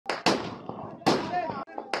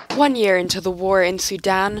1 year into the war in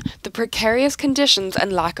Sudan, the precarious conditions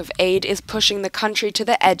and lack of aid is pushing the country to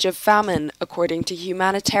the edge of famine, according to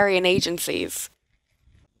humanitarian agencies.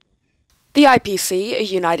 The IPC, a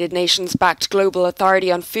United Nations-backed global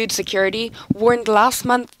authority on food security, warned last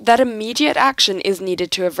month that immediate action is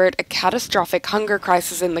needed to avert a catastrophic hunger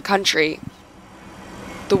crisis in the country.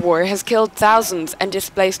 The war has killed thousands and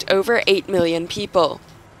displaced over 8 million people.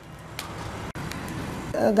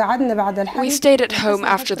 We stayed at home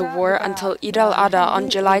after the war until Eid al-Adha on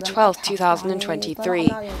July 12,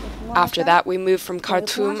 2023. After that, we moved from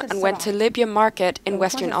Khartoum and went to Libya Market in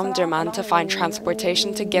Western Omdurman to find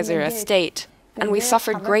transportation to Gezira State, and we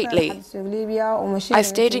suffered greatly. I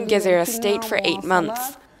stayed in Gezira State for 8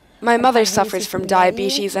 months. My mother suffers from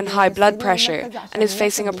diabetes and high blood pressure and is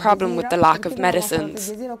facing a problem with the lack of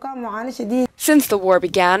medicines. Since the war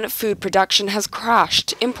began, food production has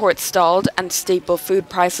crashed, imports stalled, and staple food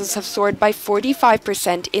prices have soared by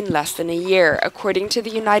 45% in less than a year, according to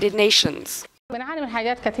the United Nations.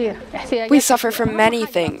 We suffer from many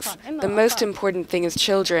things. The most important thing is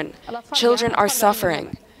children. Children are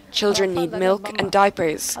suffering. Children need milk and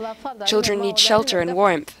diapers. Children need shelter and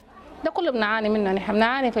warmth.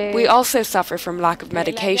 We also suffer from lack of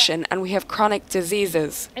medication, and we have chronic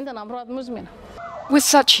diseases. With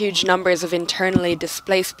such huge numbers of internally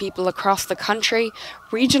displaced people across the country,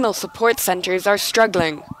 regional support centers are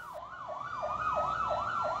struggling.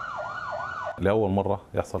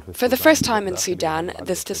 For the first time in Sudan,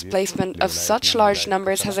 this displacement of such large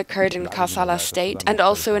numbers has occurred in Kassala state and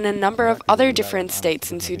also in a number of other different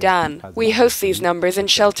states in Sudan. We host these numbers in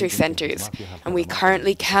shelter centers, and we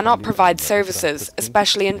currently cannot provide services,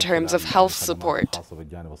 especially in terms of health support.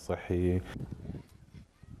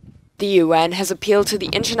 The UN has appealed to the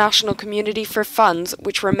international community for funds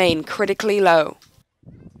which remain critically low.